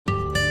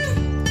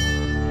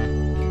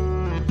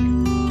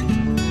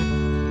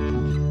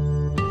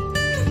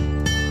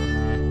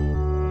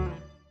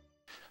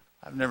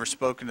I've never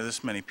spoken to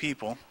this many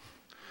people,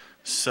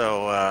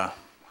 so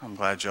I'm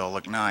glad you all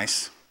look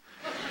nice.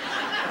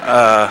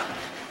 As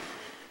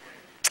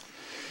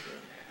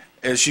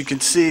you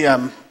can see,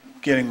 I'm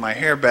getting my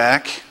hair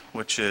back,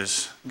 which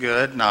is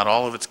good. Not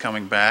all of it's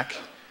coming back,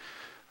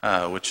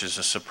 which is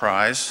a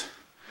surprise,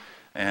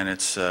 and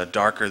it's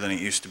darker than it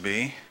used to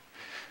be.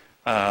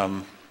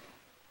 And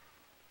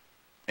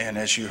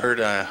as you heard,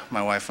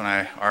 my wife and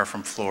I are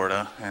from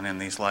Florida, and in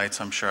these lights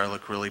I'm sure I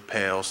look really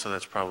pale, so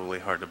that's probably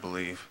hard to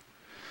believe.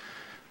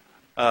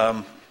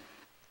 Yeah,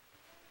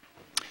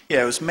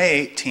 it was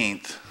May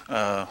 18th,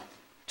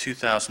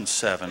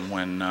 2007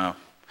 when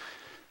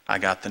I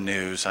got the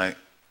news. I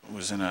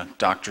was in a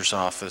doctor's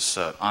office,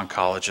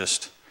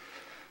 oncologist,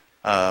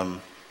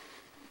 and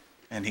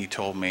he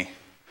told me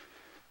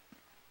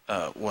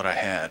what I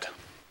had.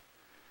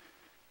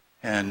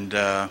 And,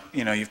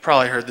 you've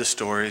probably heard the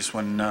stories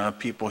when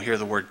people hear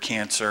the word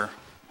cancer,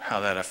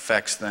 how that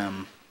affects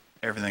them,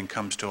 everything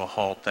comes to a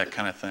halt, that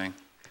kind of thing.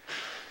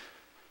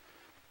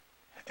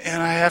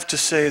 And I have to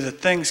say that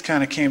things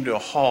kind of came to a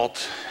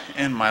halt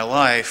in my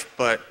life,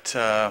 but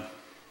I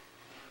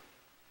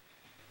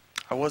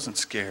wasn't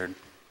scared.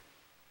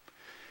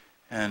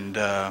 And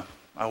I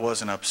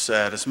wasn't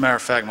upset. As a matter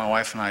of fact, my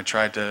wife and I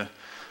tried to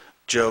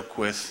joke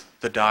with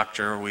the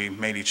doctor. We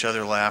made each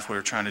other laugh. We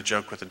were trying to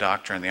joke with the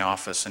doctor in the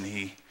office, and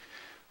he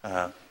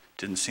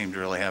didn't seem to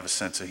really have a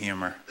sense of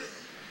humor.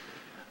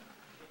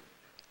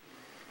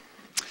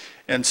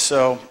 And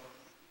so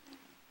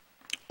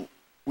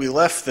we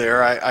left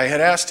there. I had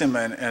asked him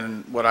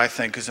and what I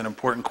think is an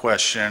important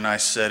question, and I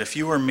said, if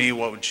you were me,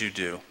 what would you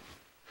do?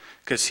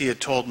 Because he had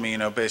told me,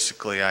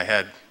 basically I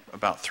had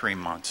about 3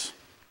 months.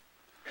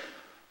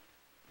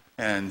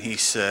 And he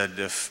said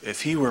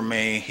if he were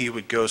me, he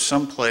would go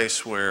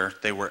someplace where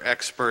they were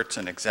experts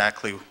in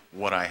exactly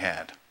what I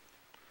had.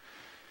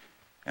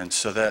 And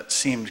so that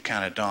seemed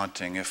kind of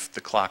daunting, if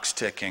the clock's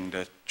ticking,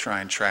 to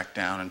try and track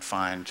down and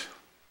find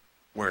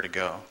where to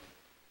go.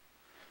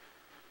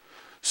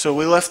 So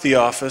we left the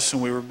office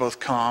and we were both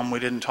calm. We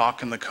didn't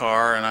talk in the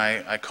car, and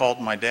I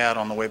called my dad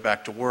on the way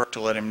back to work to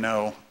let him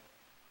know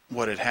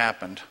what had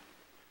happened.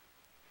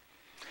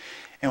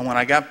 And when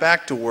I got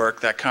back to work,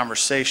 that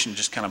conversation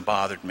just kind of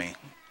bothered me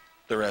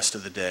the rest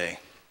of the day,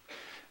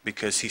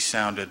 because he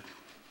sounded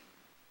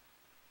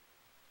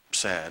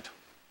sad,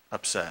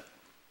 upset.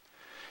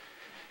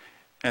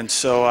 And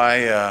so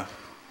I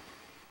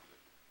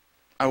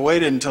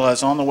waited until I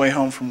was on the way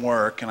home from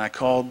work, and I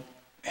called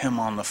him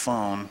on the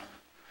phone,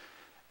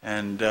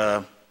 and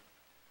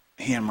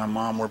he and my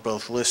mom were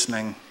both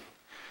listening,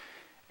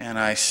 and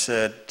I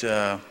said,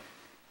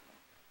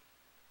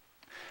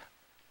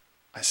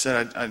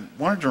 I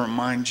wanted to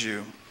remind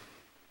you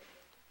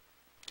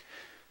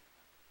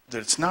that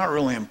it's not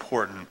really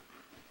important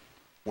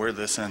where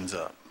this ends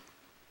up.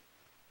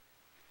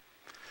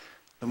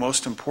 The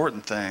most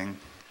important thing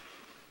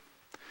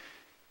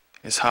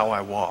is how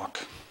I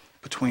walk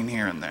between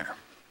here and there,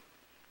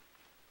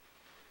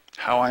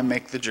 how I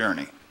make the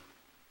journey.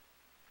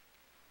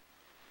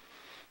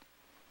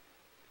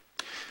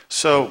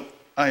 So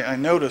I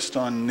noticed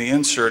on the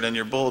insert in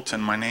your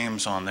bulletin, my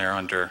name's on there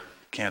under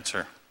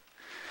cancer.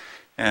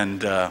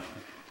 And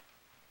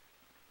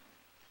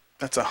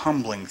that's a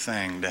humbling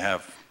thing, to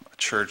have a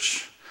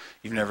church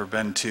you've never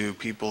been to,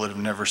 people that have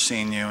never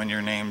seen you, and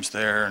your name's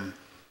there, and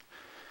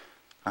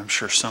I'm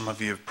sure some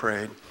of you have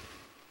prayed.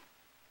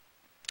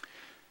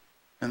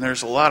 And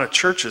there's a lot of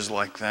churches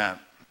like that.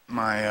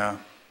 My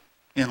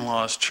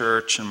in-laws'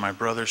 church and my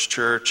brother's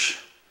church.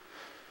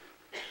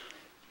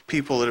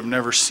 People that have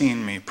never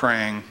seen me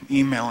praying,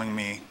 emailing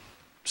me,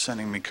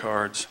 sending me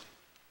cards.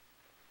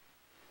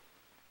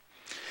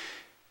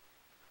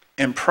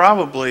 And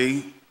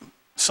probably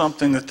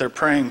something that they're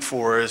praying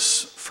for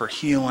is for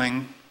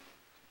healing,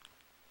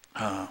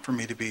 for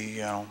me to be,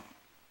 to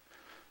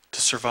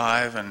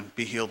survive and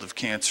be healed of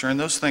cancer. And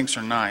those things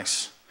are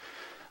nice.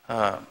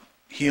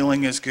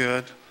 Healing is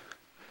good.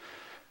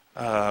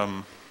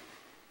 And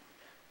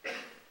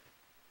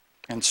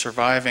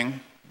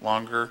surviving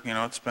longer,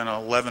 it's been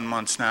 11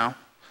 months now.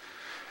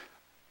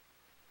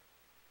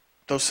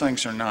 Those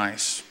things are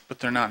nice, but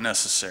they're not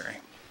necessary.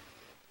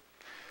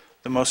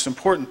 The most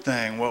important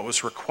thing, what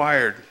was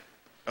required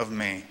of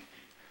me,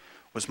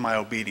 was my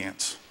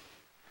obedience.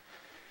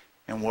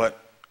 And what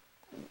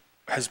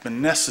has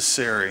been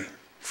necessary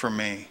for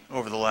me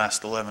over the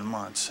last 11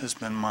 months has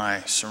been my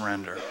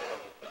surrender.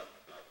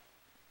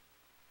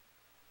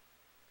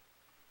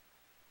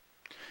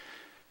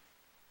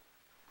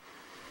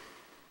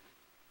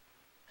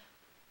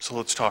 So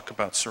let's talk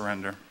about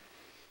surrender.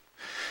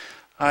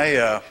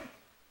 I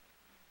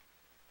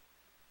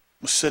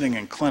was sitting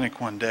in clinic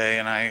one day,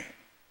 and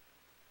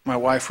my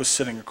wife was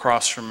sitting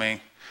across from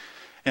me,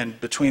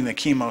 and between the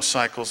chemo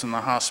cycles in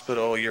the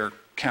hospital, your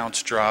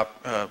counts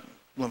drop.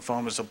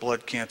 Lymphoma is a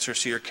blood cancer,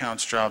 so your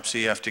counts drop, so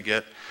you have to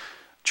get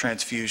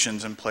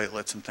transfusions and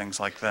platelets and things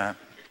like that.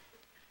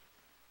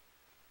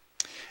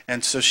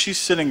 And so she's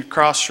sitting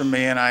across from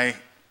me, and I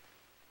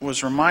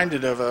was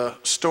reminded of a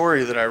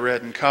story that I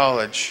read in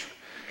college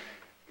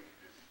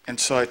And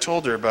so I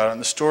told her about it,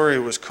 and the story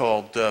was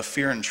called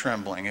Fear and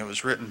Trembling. It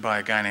was written by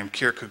a guy named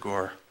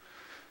Kierkegaard.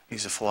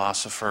 He's a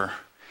philosopher.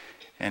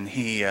 And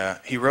he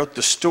wrote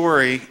the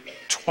story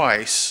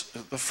twice.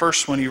 The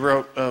first one he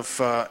wrote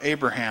of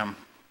Abraham,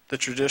 the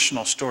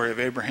traditional story of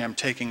Abraham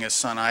taking his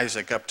son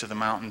Isaac up to the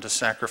mountain to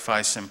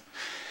sacrifice him.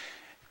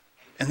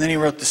 And then he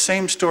wrote the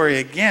same story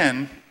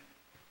again,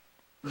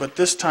 but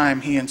this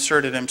time he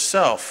inserted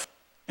himself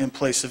in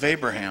place of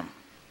Abraham.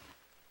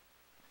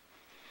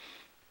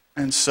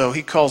 And so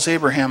he calls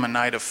Abraham a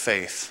knight of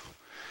faith.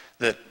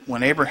 That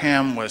when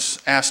Abraham was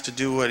asked to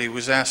do what he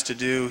was asked to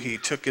do, he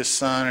took his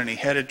son and he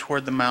headed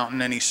toward the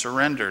mountain and he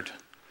surrendered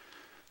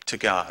to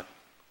God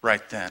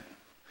right then.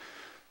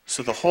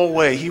 So the whole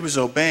way he was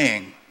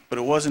obeying, but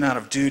it wasn't out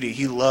of duty.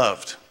 He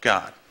loved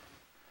God.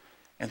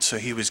 And so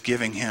he was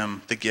giving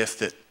him the gift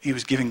that he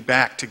was giving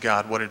back to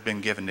God what had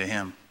been given to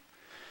him.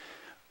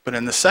 But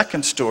in the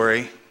second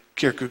story,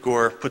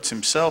 Kierkegaard puts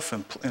himself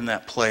in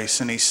that place,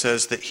 and he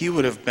says that he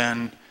would have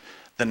been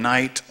the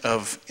knight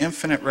of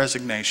infinite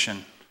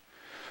resignation,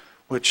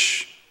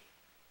 which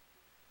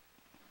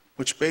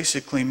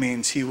basically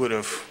means he would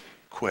have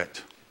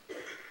quit.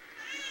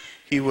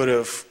 He would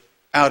have,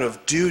 out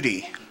of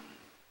duty,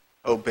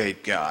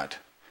 obeyed God.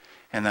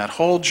 And that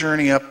whole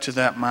journey up to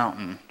that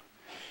mountain,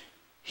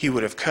 he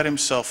would have cut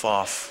himself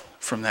off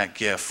from that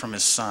gift, from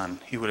his son.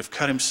 He would have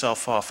cut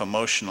himself off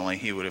emotionally.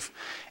 He would have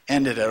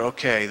ended it,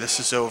 okay, this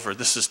is over,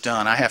 this is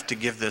done, I have to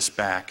give this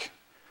back.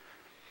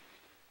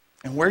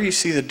 And where you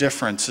see the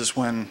difference is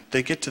when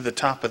they get to the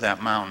top of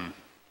that mountain.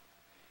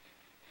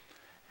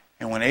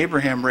 And when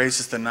Abraham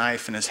raises the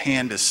knife and his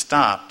hand is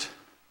stopped,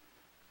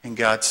 and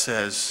God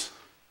says,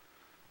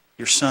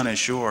 your son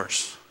is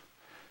yours.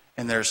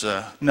 And there's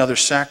another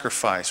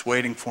sacrifice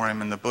waiting for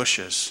him in the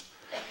bushes.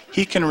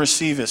 He can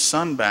receive his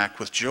son back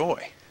with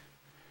joy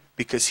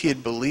because he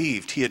had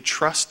believed, he had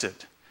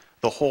trusted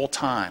the whole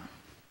time.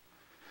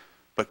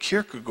 But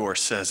Kierkegaard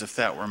says, if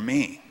that were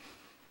me,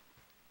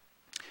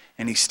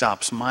 and he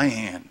stops my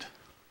hand,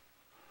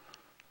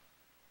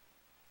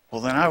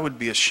 well, then I would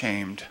be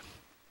ashamed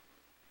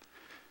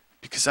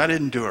because I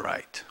didn't do it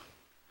right.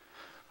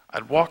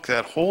 I'd walk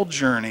that whole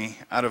journey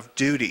out of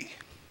duty.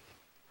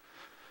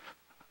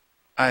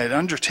 I had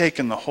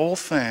undertaken the whole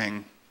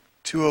thing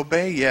to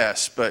obey,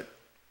 yes, but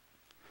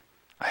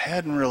I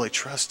hadn't really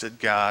trusted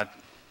God.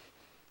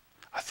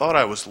 I thought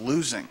I was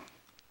losing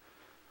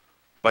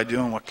by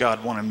doing what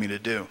God wanted me to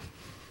do.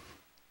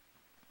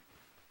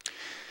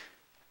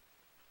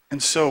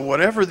 And so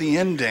whatever the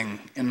ending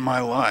in my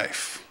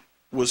life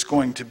was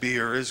going to be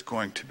or is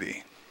going to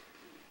be,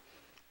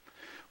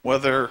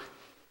 whether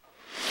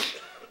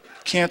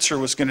cancer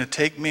was going to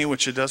take me,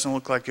 which it doesn't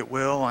look like it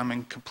will, I'm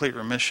in complete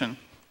remission,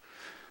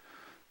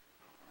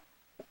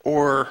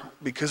 or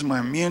because my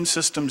immune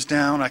system's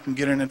down, I can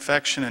get an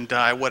infection and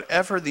die,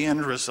 whatever the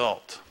end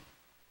result,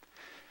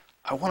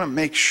 I want to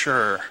make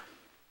sure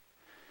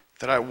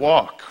that I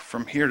walk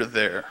from here to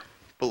there,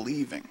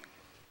 believing,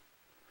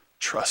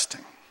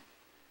 trusting.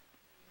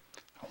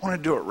 I want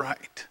to do it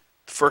right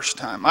the first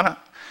time. I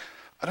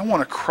don't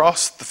want to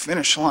cross the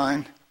finish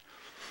line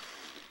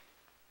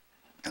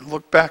and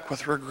look back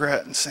with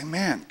regret and say,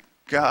 man,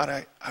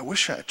 God, I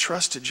wish I had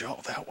trusted you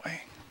all that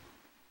way.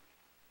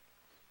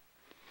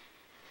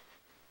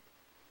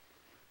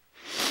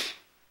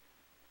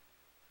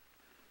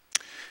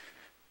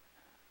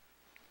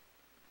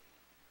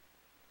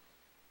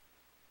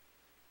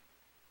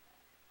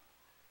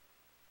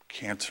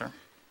 Cancer.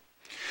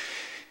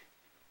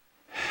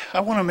 I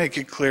want to make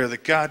it clear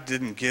that God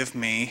didn't give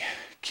me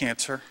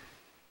cancer.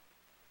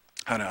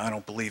 I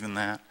don't believe in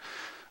that.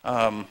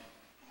 The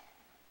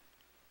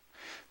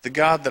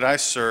God that I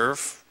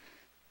serve,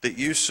 that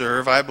you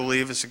serve, I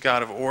believe is a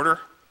God of order.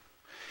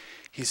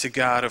 He's a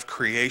God of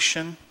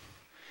creation.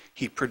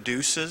 He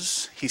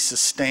produces. He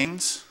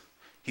sustains.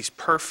 He's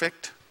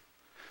perfect.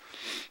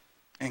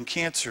 And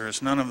cancer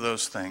is none of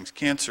those things.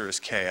 Cancer is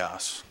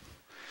chaos.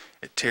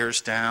 It tears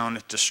down,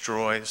 it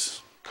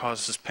destroys,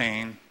 causes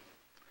pain.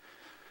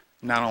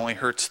 Not only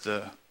hurts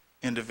the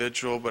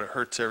individual, but it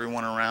hurts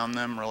everyone around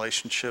them,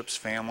 relationships,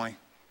 family.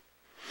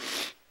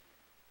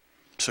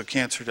 So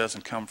cancer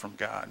doesn't come from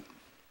God.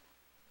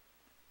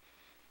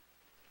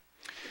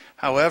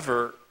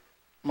 However,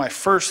 my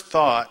first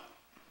thought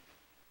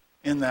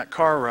in that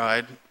car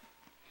ride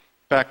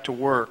back to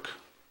work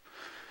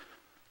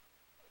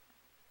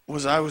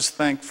was I was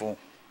thankful.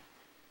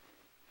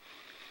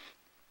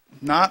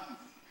 Not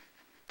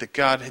that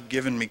God had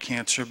given me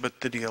cancer, but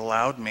that he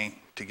allowed me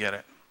to get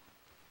it.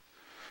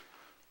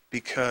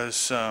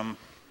 Because the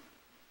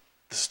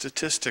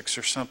statistics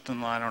are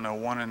something, I don't know,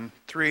 1 in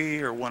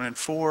 3 or 1 in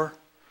 4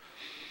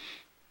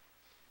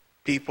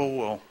 people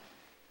will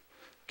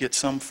get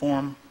some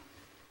form.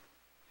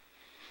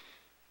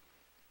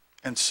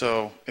 And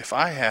so if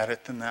I had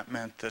it, then that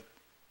meant that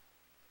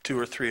 2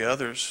 or 3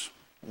 others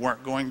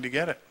weren't going to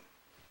get it.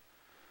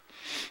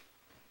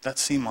 That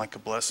seemed like a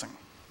blessing.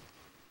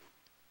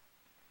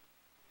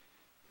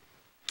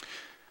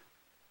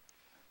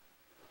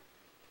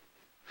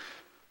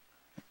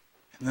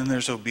 And then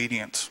there's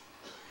obedience.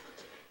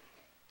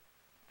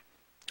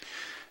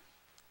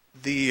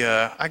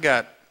 I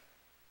got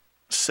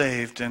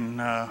saved in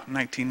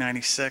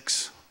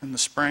 1996 in the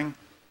spring,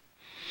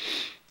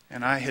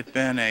 and I had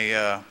been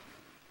a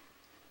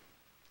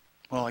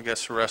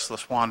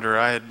restless wanderer.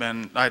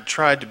 I'd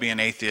tried to be an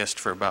atheist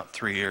for about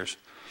 3 years.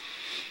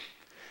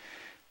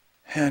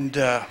 And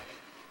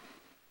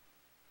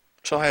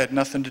so I had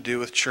nothing to do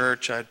with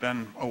church. I'd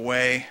been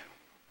away.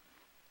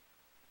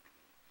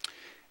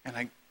 And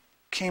I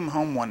came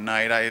home one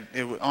night.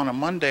 On a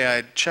Monday,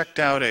 I checked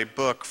out a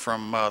book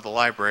from the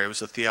library. It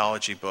was a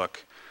theology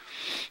book.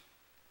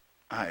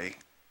 I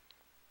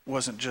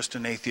wasn't just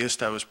an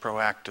atheist, I was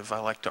proactive. I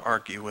like to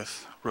argue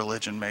with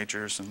religion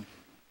majors and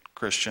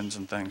Christians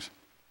and things.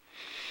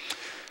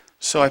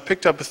 So I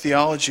picked up a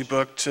theology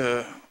book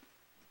to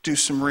do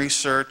some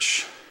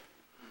research.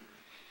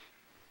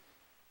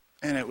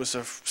 And it was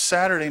a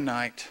Saturday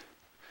night.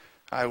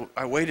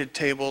 I waited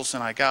tables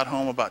and I got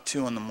home about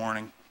 2 in the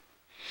morning.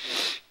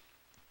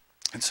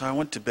 And so I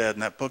went to bed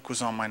and that book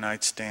was on my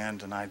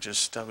nightstand and I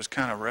was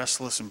kind of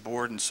restless and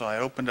bored, and so I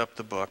opened up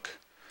the book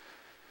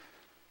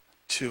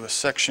to a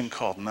section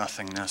called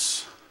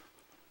Nothingness.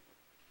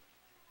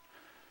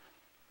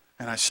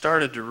 And I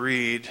started to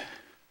read,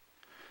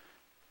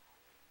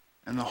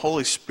 and the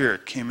Holy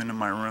Spirit came into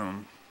my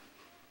room.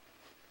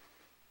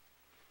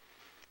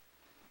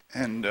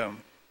 And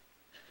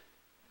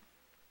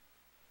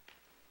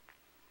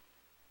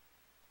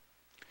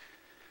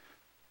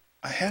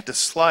I had to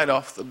slide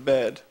off the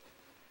bed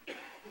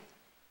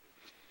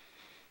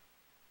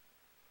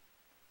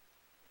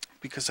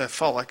because I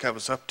felt like I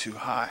was up too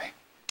high.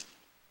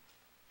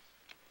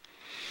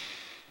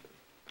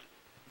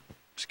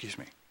 Excuse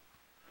me.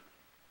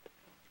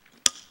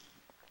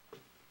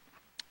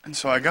 And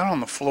so I got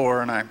on the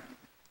floor and I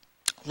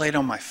laid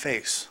on my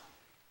face.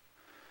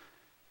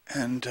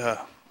 And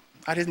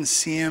I didn't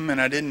see him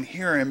and I didn't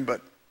hear him,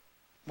 but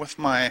with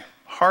my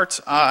heart's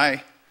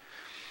eye,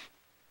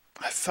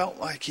 I felt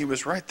like he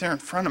was right there in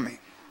front of me.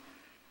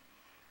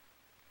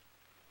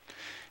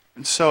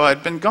 And so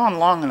I'd been gone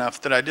long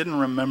enough that I didn't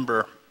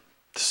remember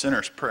the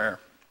sinner's prayer.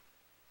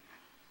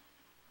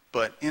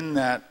 But in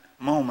that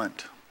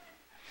moment,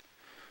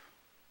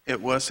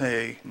 it was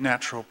a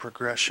natural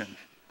progression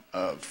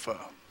of,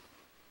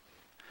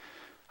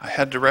 I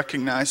had to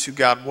recognize who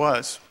God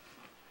was.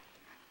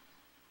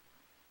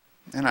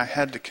 And I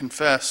had to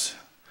confess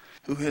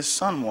who his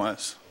son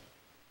was.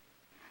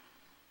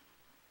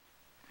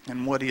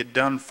 And what he had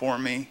done for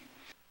me.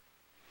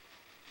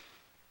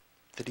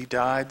 That he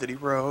died, that he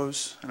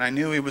rose. And I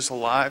knew he was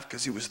alive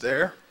because he was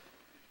there.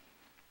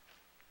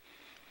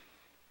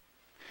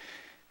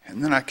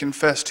 And then I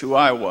confessed who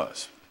I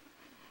was.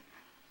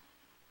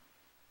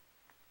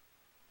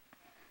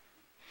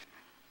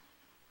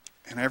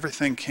 And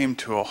everything came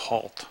to a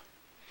halt.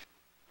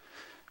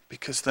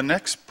 Because the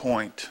next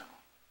point,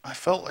 I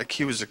felt like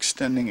he was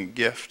extending a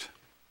gift,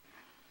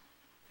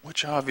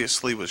 which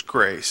obviously was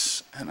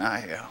grace, and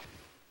I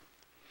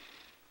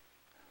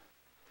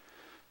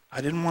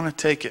didn't want to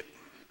take it.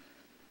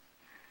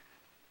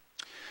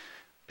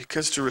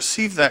 Because to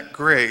receive that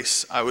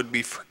grace, I would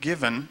be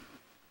forgiven,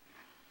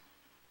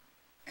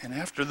 and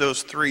after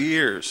those 3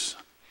 years,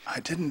 I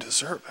didn't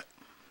deserve it.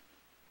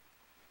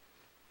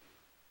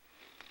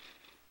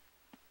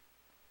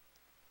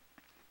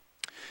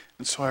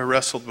 And so I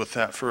wrestled with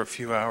that for a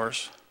few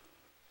hours.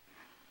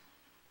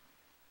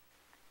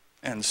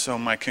 And so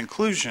my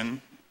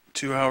conclusion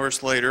 2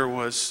 hours later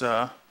was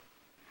that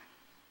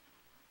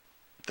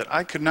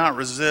I could not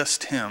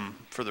resist him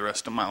for the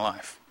rest of my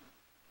life.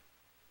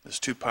 It was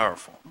too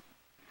powerful.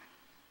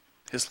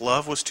 His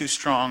love was too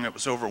strong. It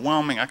was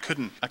overwhelming. I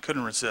couldn't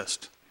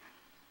resist.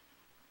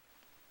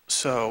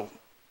 So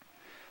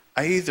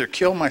I either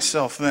kill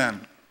myself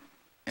then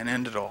and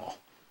end it all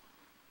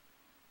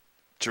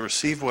to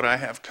receive what I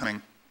have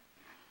coming,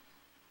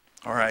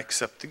 or I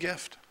accept the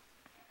gift.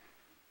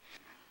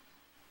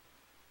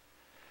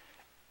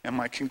 And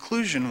my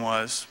conclusion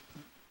was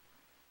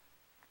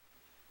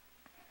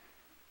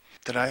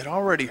that I had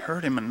already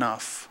hurt him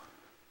enough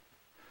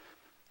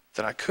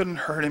that I couldn't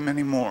hurt him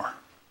anymore.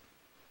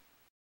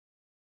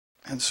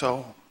 And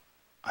so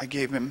I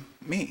gave him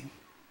me.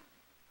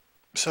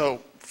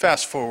 So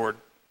fast forward.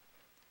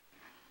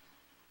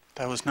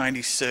 That was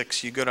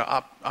 96. You go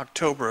to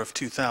October of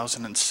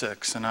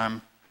 2006, and I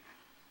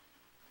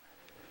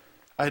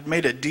had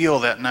made a deal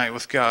that night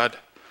with God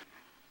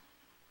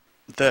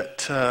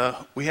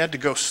that we had to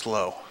go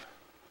slow.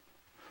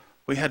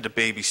 We had to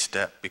baby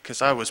step because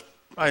I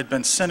had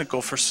been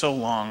cynical for so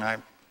long. I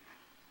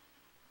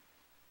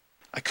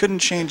couldn't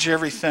change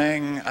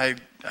everything. I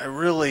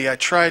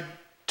tried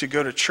to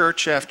go to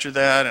church after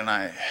that,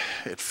 and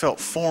it felt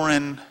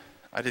foreign.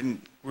 I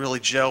didn't really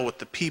gel with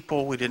the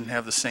people. We didn't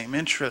have the same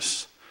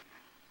interests.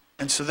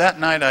 And so that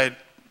night I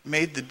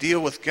made the deal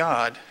with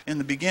God in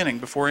the beginning,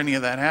 before any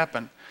of that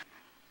happened.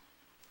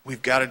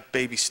 We've got to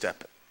baby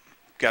step it.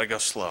 Got to go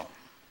slow.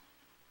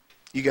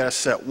 You got to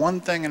set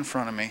one thing in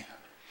front of me,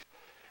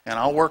 and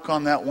I'll work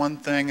on that one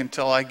thing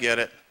until I get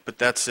it, but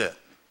that's it.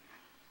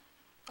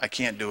 I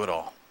can't do it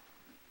all.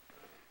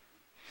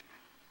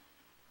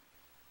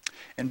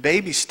 And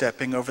baby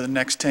stepping over the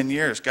next 10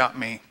 years got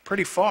me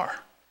pretty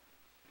far.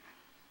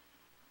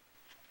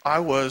 I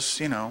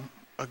was,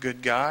 a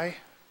good guy.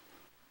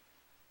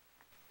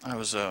 I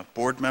was a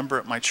board member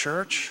at my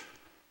church,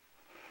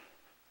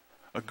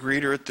 a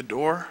greeter at the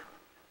door.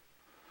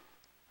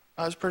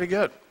 I was pretty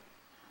good.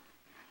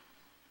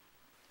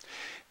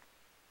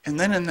 And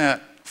then in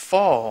that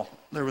fall,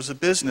 there was a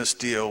business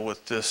deal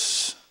with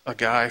a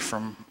guy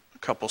from a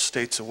couple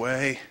states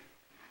away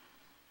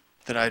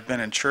that I'd been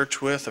in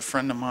church with, a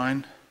friend of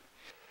mine,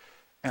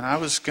 and I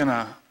was going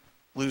to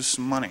lose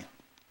some money.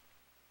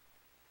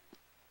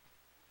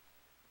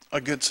 A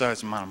good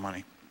sized amount of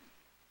money.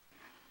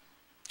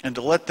 And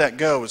to let that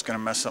go was going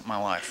to mess up my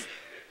life,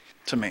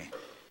 to me,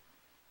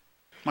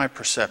 my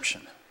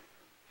perception.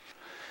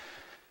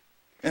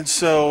 And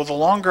so the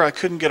longer I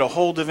couldn't get a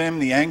hold of him,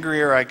 the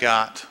angrier I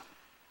got.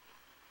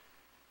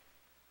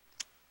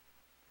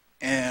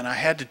 And I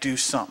had to do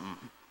something.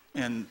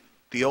 And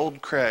the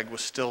old Craig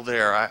was still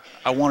there.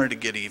 I wanted to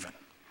get even.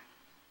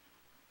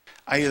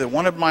 I either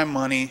wanted my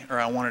money or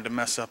I wanted to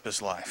mess up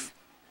his life.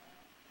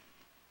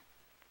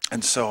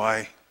 And so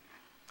I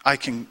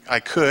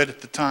could at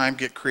the time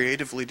get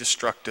creatively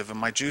destructive, and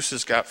my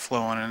juices got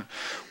flowing. And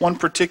one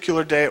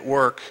particular day at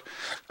work,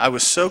 I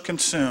was so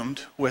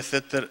consumed with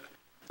it that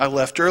I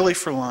left early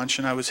for lunch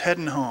and I was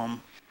heading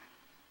home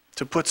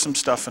to put some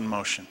stuff in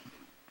motion.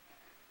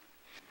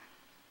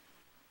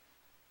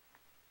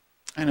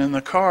 And in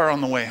the car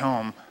on the way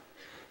home,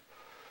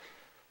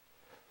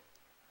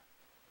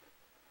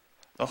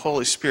 the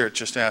Holy Spirit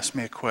just asked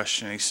me a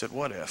question. He said,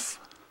 "What if?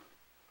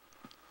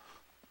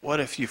 What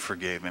if you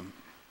forgave him?"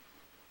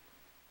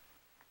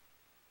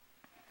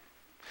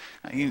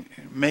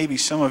 Maybe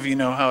some of you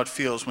know how it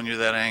feels when you're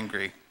that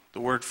angry.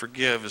 The word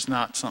forgive is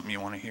not something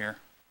you want to hear.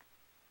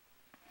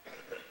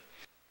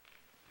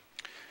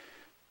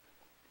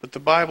 But the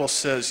Bible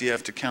says you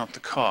have to count the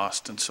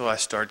cost, and so I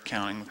started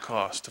counting the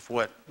cost of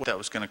what that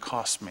was going to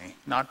cost me.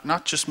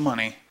 Not just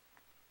money,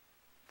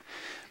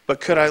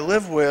 but could I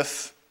live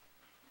with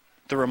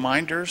the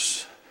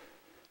reminders?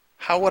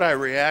 How would I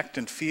react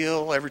and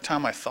feel every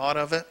time I thought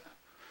of it?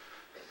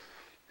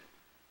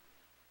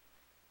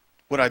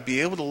 Would I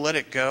be able to let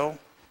it go?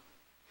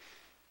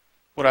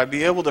 Would I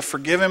be able to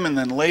forgive him, and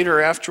then later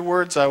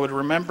afterwards I would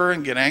remember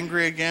and get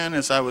angry again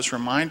as I was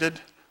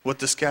reminded what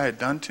this guy had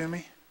done to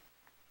me?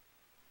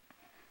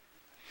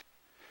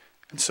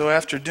 And so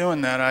after doing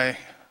that, I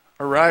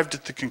arrived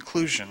at the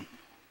conclusion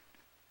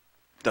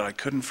that I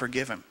couldn't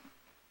forgive him.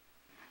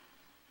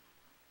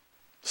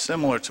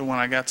 Similar to when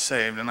I got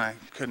saved and I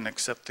couldn't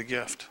accept the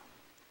gift.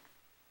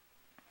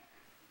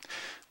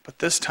 But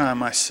this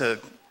time I said,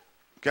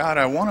 "God,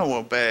 I want to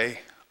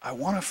obey, I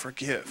want to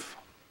forgive,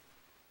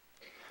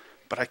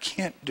 but I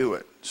can't do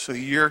it, so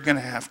you're going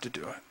to have to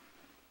do it.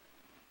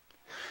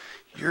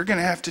 You're going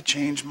to have to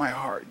change my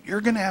heart.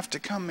 You're going to have to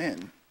come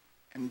in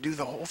and do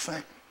the whole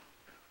thing."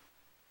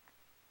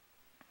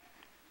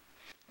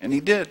 And he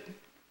did.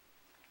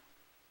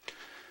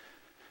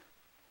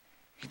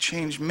 He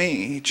changed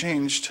me. He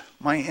changed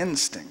my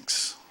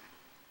instincts.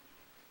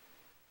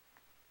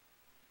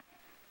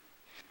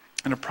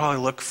 And it'll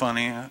probably look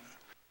funny. A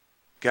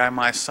guy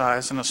my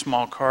size in a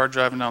small car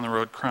driving down the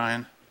road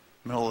crying,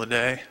 middle of the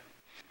day.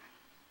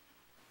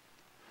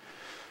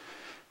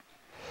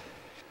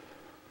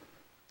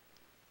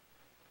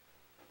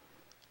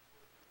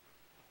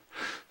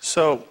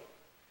 So,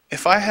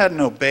 if I hadn't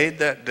obeyed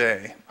that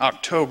day,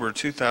 October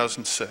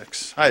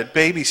 2006, I had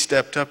baby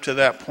stepped up to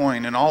that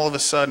point, and all of a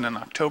sudden in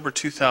October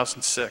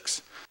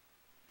 2006,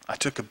 I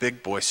took a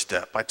big boy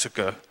step. I took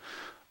a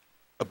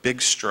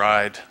big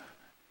stride.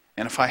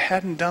 And if I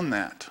hadn't done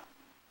that,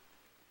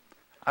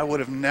 I would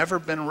have never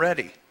been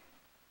ready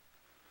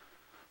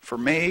for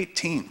May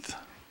 18th,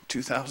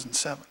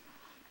 2007.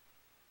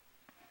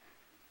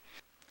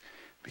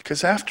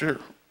 Because after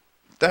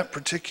that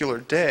particular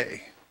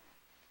day,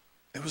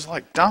 it was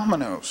like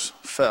dominoes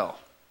fell.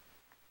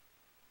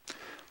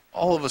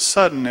 All of a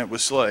sudden, it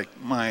was like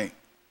my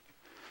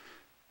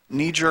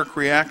knee-jerk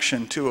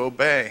reaction to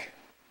obey.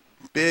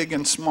 Big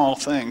and small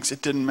things,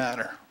 it didn't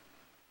matter.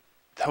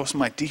 That was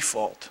my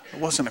default. It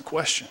wasn't a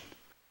question.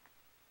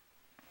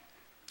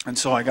 And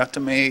so I got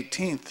to May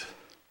 18th,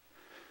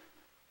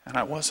 and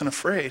I wasn't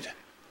afraid.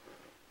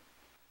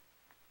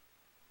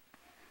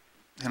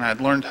 And I'd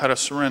learned how to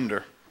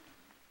surrender.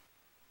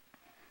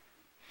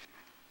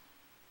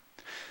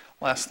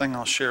 Last thing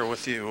I'll share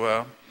with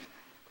you,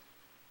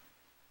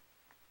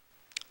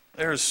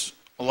 there's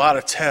a lot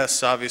of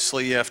tests,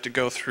 obviously, you have to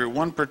go through.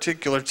 One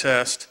particular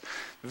test,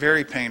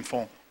 very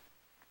painful.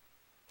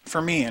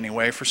 For me,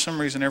 anyway. For some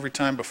reason, every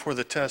time before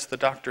the test, the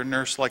doctor and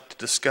nurse liked to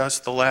discuss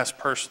the last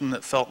person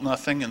that felt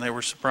nothing, and they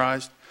were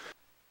surprised.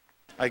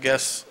 I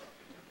guess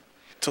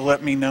to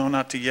let me know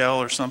not to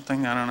yell or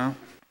something, I don't know.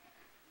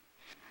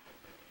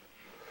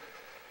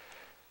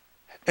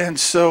 And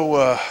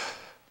so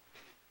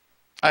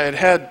I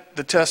had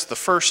the test the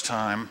first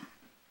time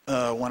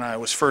when I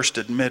was first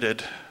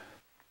admitted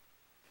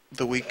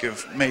the week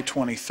of May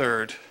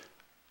 23rd.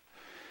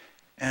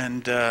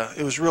 And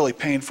it was really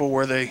painful.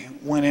 Where they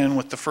went in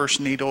with the first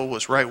needle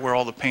was right where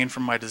all the pain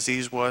from my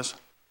disease was.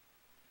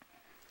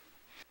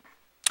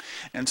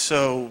 And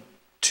so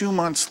 2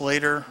 months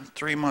later,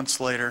 3 months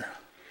later,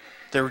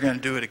 they were going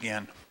to do it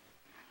again.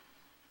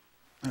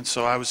 And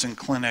so I was in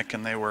clinic,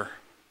 and they were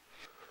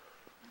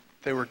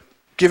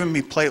giving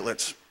me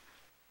platelets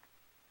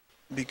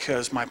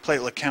because my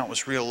platelet count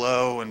was real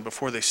low, and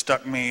before they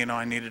stuck me,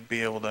 I needed to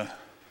be able to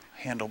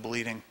handle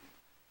bleeding.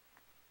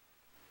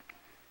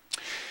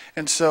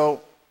 And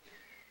so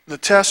the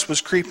test was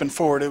creeping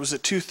forward. It was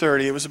at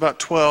 2:30. It was about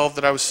 12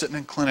 that I was sitting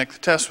in clinic. The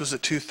test was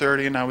at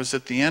 2:30, and I was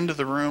at the end of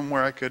the room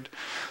where I could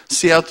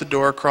see out the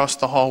door across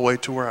the hallway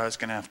to where I was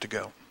going to have to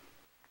go.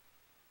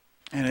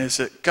 And as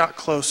it got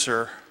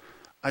closer,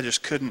 I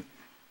just couldn't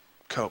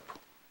cope.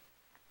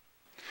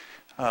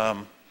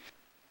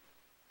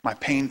 My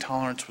pain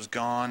tolerance was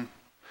gone.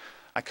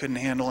 I couldn't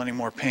handle any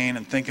more pain,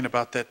 and thinking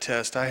about that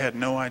test, I had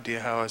no idea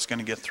how I was going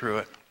to get through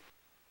it.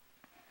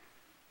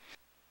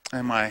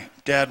 And my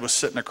dad was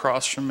sitting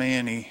across from me,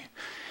 and he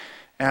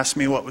asked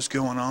me what was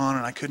going on,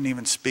 and I couldn't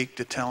even speak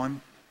to tell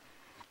him.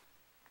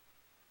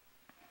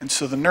 And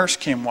so the nurse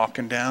came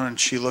walking down, and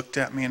she looked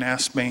at me and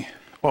asked me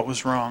what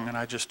was wrong, and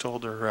I just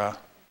told her,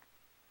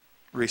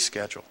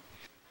 reschedule.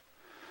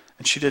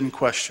 And she didn't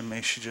question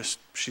me,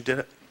 she did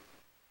it.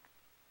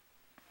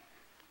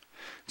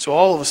 So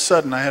all of a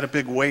sudden, I had a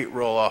big weight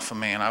roll off of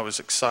me, and I was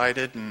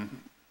excited,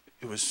 and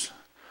it was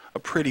a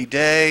pretty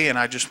day, and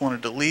I just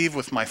wanted to leave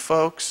with my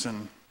folks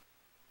and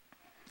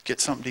get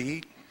something to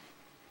eat.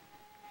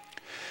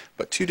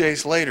 But 2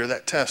 days later,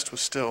 that test was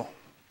still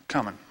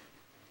coming.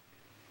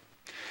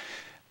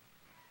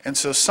 And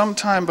so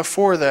sometime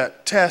before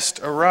that test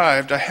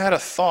arrived, I had a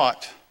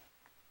thought.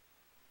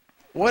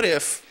 What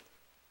if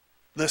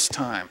this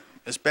time,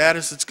 as bad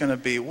as it's going to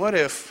be, what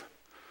if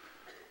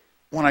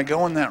when I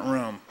go in that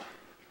room,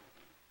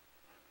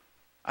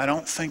 I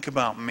don't think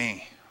about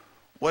me?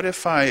 What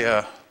if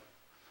I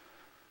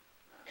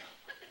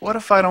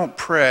don't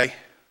pray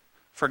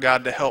for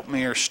God to help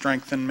me or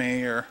strengthen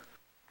me or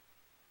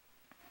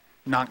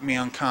knock me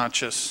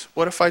unconscious?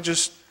 What if I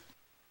just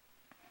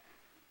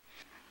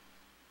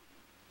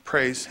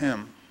praise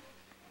Him,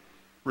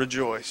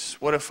 rejoice?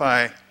 What if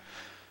I,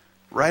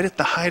 right at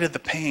the height of the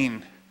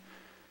pain,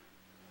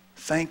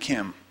 thank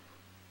Him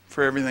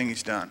for everything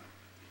He's done?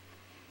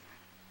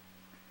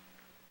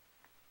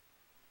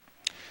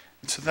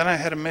 And so then I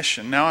had a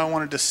mission. Now I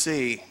wanted to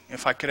see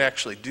if I could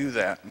actually do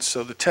that. And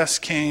so the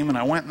test came, and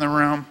I went in the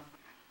room.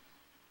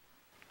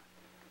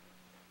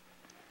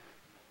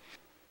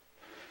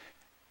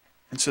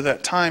 And so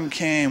that time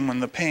came when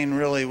the pain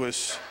really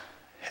was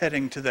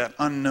heading to that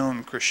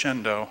unknown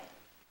crescendo.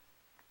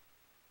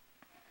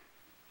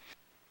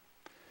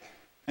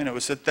 And it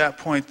was at that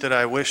point that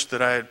I wished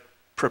that I had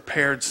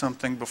prepared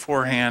something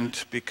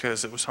beforehand,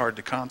 because it was hard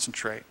to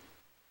concentrate.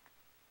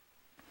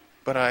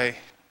 But I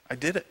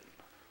did it.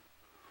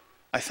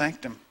 I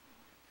thanked Him.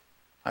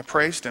 I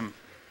praised Him.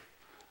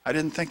 I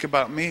didn't think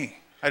about me.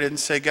 I didn't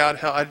say, God,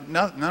 help.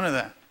 None of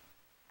that.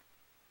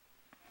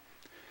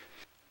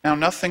 Now,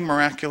 nothing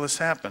miraculous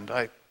happened.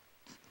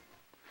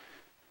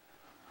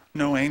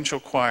 No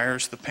angel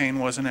choirs. The pain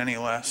wasn't any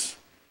less.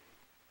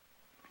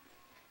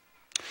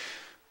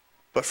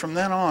 But from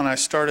then on, I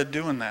started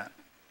doing that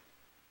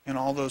in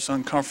all those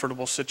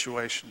uncomfortable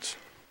situations.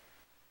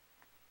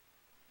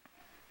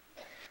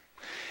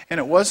 And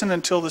it wasn't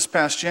until this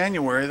past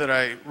January that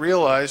I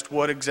realized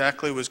what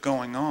exactly was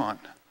going on.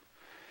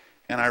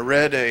 And I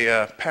read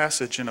a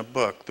passage in a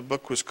book. The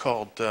book was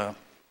called A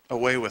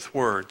Way with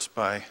Words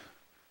by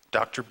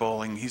Dr.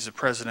 Bowling. He's the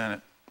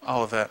president at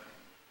Olivet.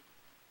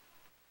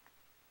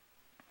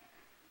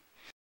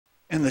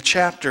 In the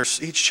chapters,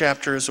 each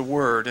chapter is a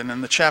word. And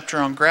in the chapter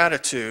on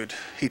gratitude,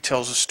 he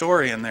tells a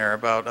story in there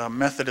about a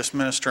Methodist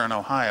minister in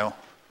Ohio.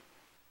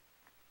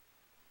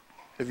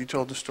 Have you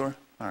told the story?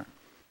 All right.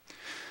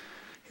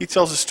 He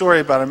tells a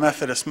story about a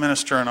Methodist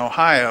minister in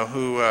Ohio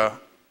who,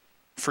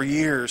 for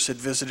years, had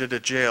visited a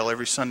jail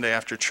every Sunday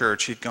after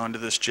church. He'd gone to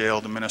this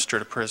jail to minister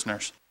to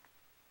prisoners.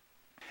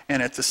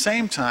 And at the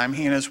same time,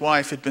 he and his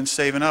wife had been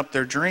saving up.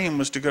 Their dream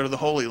was to go to the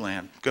Holy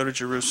Land, go to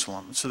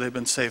Jerusalem. So they'd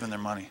been saving their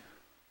money.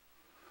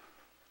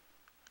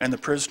 And the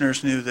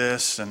prisoners knew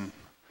this, and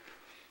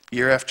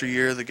year after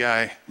year, the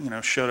guy,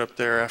 showed up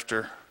there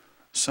after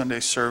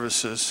Sunday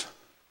services.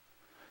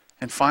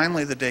 And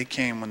finally, the day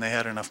came when they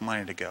had enough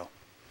money to go.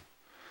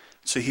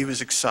 So he was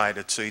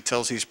excited. So he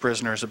tells these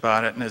prisoners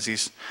about it. And as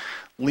he's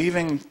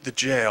leaving the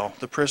jail,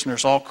 the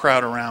prisoners all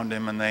crowd around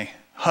him, and they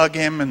hug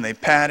him, and they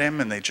pat him,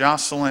 and they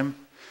jostle him.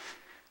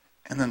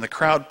 And then the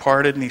crowd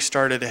parted, and he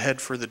started to head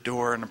for the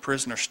door, and the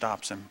prisoner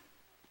stops him,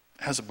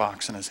 has a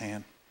box in his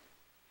hand.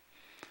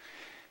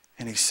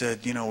 And he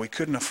said, we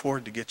couldn't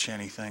afford to get you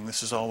anything.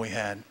 This is all we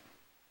had.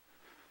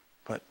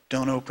 But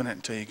don't open it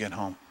until you get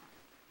home.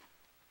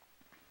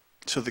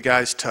 So the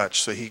guy's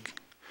touched. So he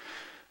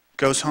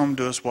goes home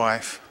to his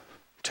wife,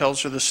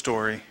 tells her the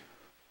story.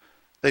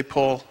 They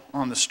pull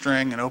on the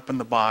string and open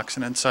the box,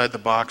 and inside the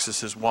box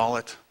is his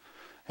wallet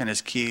and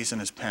his keys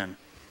and his pen.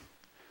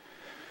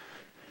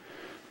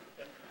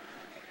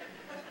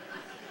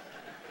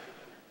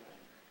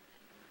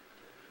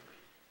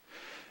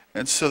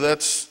 And so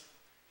that's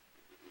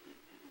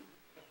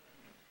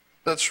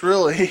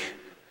really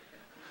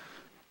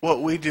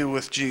what we do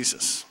with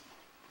Jesus.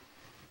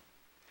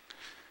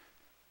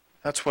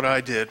 That's what I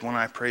did when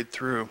I prayed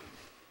through.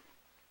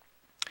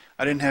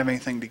 I didn't have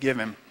anything to give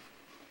him.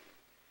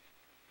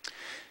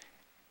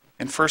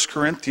 In 1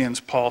 Corinthians,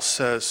 Paul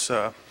says,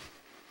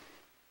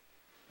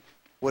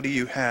 what do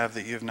you have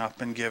that you have not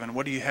been given?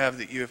 What do you have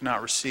that you have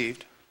not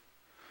received?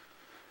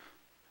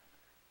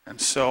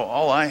 And so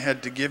all I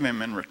had to give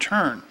him in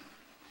return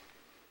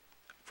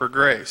for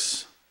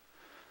grace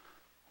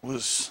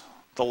was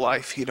the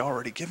life he'd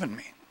already given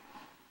me.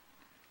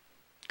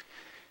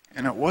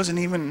 And it wasn't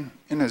even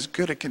in as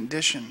good a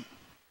condition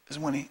as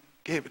when he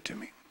gave it to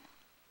me.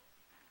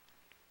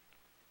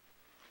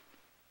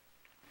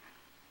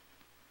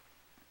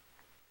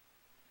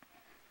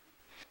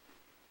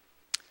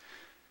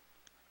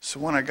 So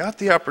when I got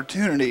the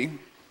opportunity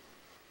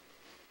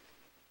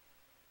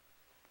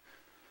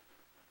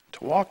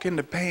to walk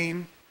into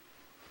pain,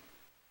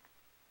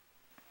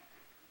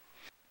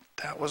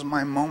 that was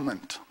my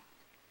moment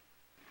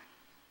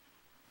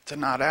to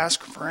not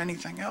ask for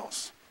anything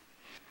else.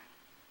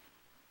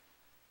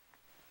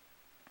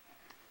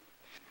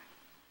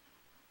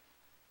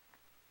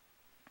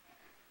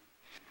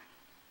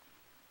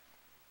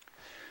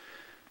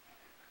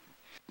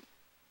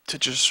 To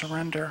just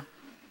surrender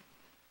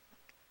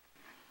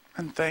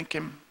and thank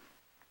him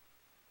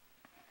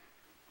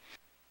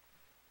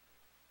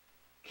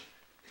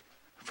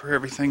for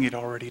everything he'd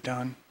already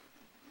done.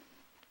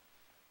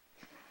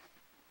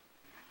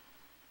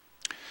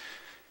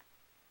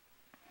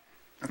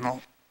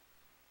 And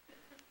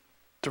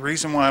the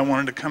reason why I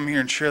wanted to come here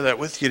and share that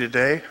with you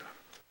today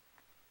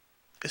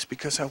is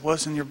because I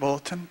was in your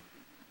bulletin.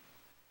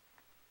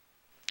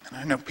 And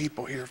I know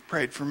people here have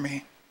prayed for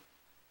me.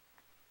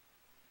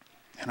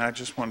 And I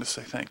just wanted to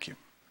say thank you.